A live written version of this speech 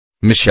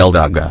Michelle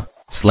Duggar,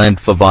 slammed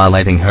for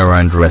violating her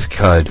own dress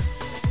code.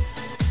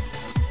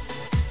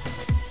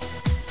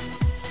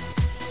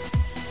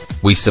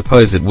 We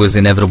suppose it was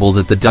inevitable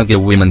that the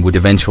Duggar women would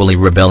eventually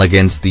rebel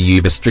against the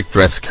uber-strict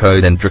dress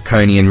code and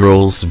draconian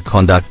rules of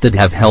conduct that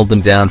have held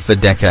them down for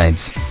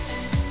decades.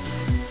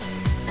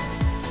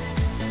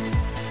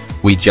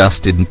 We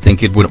just didn't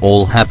think it would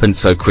all happen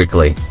so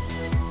quickly.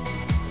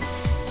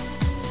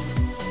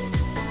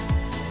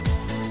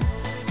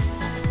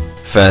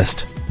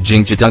 First,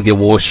 Ginger Duggar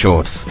wore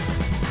shorts.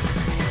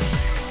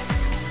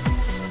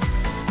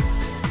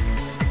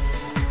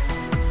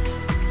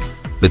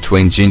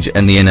 Between Ginger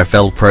and the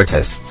NFL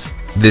protests,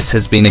 this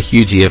has been a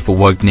huge year for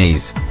woke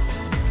knees.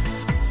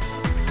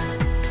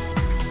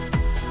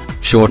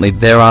 Shortly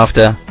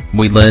thereafter,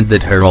 we learned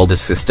that her older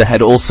sister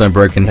had also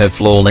broken her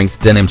floor-length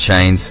denim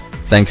chains,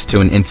 thanks to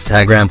an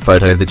Instagram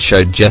photo that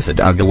showed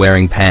Jessica Duggar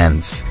wearing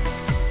pants.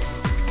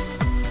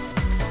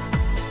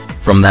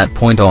 From that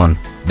point on,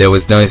 there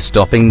was no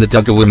stopping the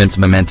Duggar women's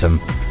momentum.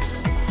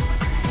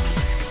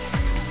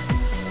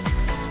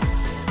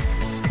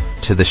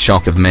 To the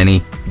shock of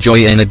many,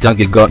 Joanna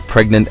Duggar got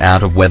pregnant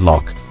out of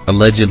wedlock,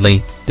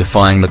 allegedly,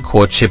 defying the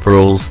courtship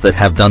rules that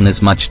have done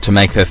as much to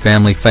make her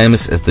family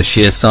famous as the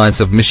sheer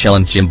size of Michelle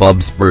and Jim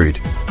Bob's brood.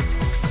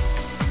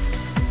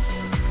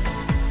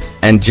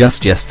 And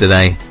just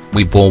yesterday,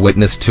 we bore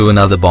witness to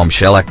another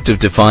bombshell act of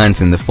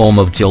defiance in the form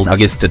of Jill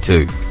Duggar's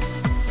tattoo.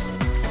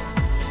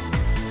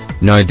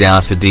 No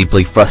doubt a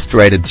deeply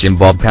frustrated Jim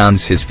Bob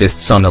pounds his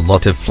fists on a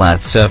lot of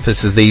flat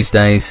surfaces these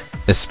days,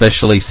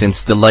 especially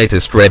since the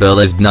latest rebel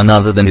is none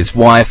other than his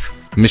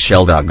wife,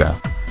 Michelle Duggar.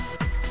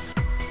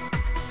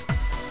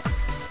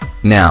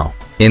 Now,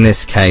 in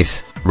this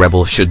case,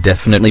 rebel should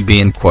definitely be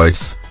in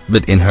quotes,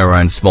 but in her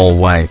own small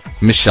way,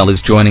 Michelle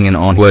is joining in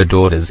on her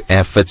daughter's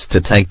efforts to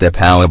take their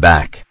power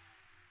back.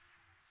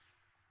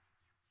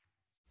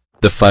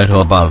 The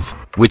photo above,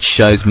 which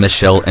shows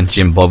Michelle and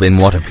Jim Bob in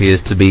what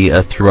appears to be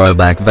a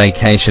throwback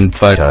vacation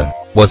photo,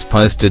 was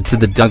posted to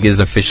the Duggars'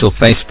 official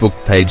Facebook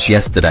page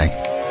yesterday.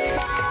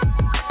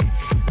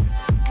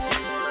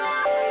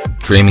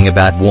 "Dreaming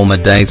about warmer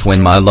days when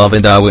my love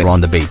and I were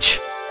on the beach,"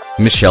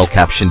 Michelle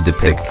captioned the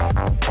pic.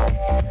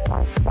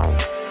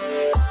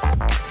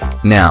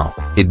 Now,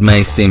 it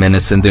may seem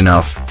innocent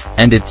enough,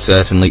 and it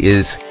certainly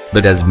is,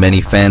 but as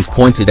many fans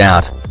pointed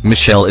out,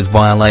 Michelle is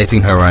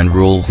violating her own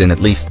rules in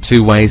at least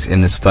two ways in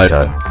this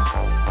photo.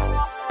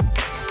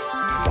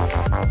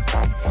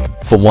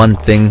 For one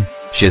thing,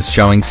 she's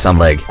showing some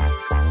leg.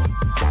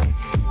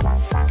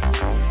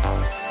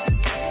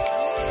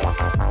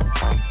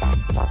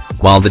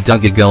 While the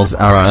Duggar girls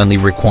are only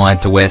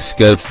required to wear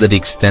skirts that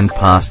extend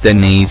past their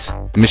knees,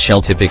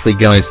 Michelle typically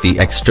goes the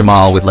extra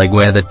mile with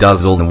legwear that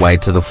does all the way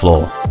to the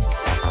floor.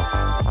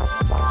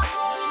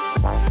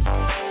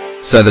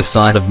 So the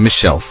sight of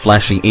Michelle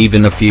flashing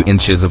even a few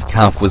inches of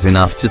cuff was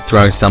enough to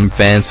throw some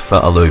fans for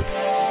a loop.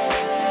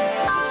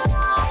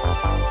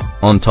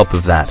 On top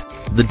of that,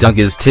 the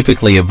Duggars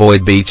typically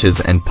avoid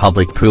beaches and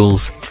public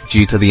pools,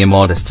 due to the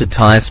immodest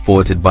attire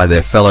sported by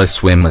their fellow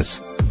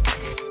swimmers.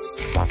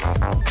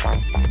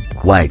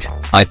 "Wait,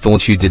 I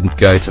thought you didn't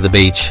go to the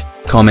beach,"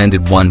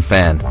 commented one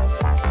fan.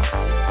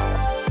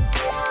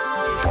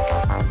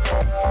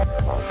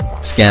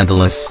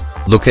 "Scandalous,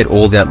 look at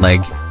all that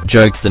leg,"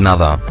 joked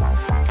another.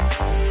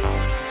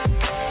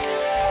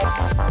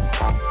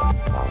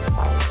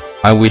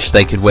 "I wish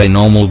they could wear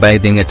normal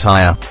bathing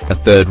attire," a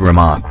third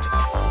remarked.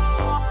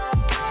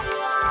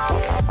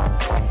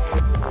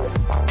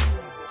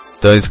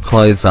 "Those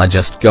clothes are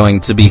just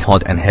going to be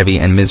hot and heavy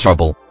and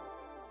miserable."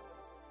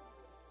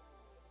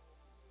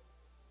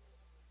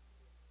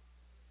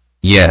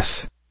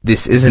 Yes,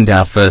 this isn't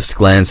our first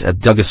glance at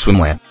Duggar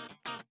swimwear.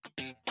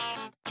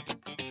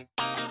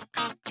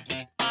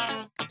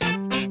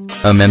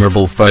 A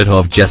memorable photo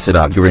of Jessica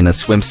Duggar in a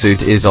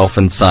swimsuit is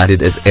often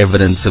cited as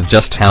evidence of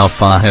just how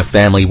far her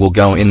family will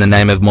go in the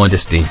name of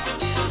modesty.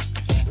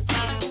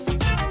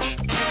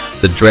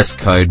 The dress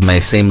code may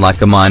seem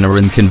like a minor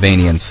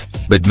inconvenience,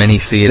 but many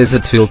see it as a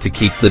tool to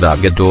keep the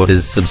Duggar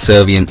daughters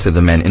subservient to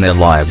the men in their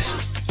lives.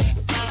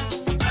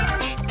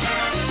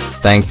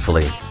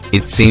 Thankfully,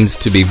 it seems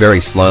to be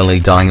very slowly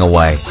dying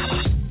away.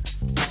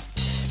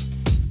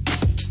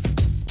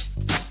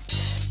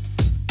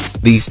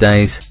 These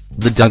days,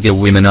 the Duggar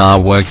women are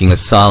working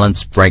as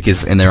silence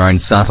breakers in their own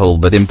subtle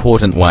but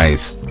important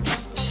ways.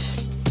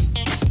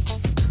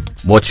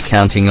 Watch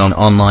Counting on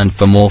online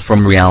for more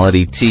from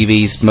reality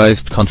TV's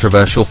most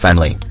controversial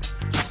family.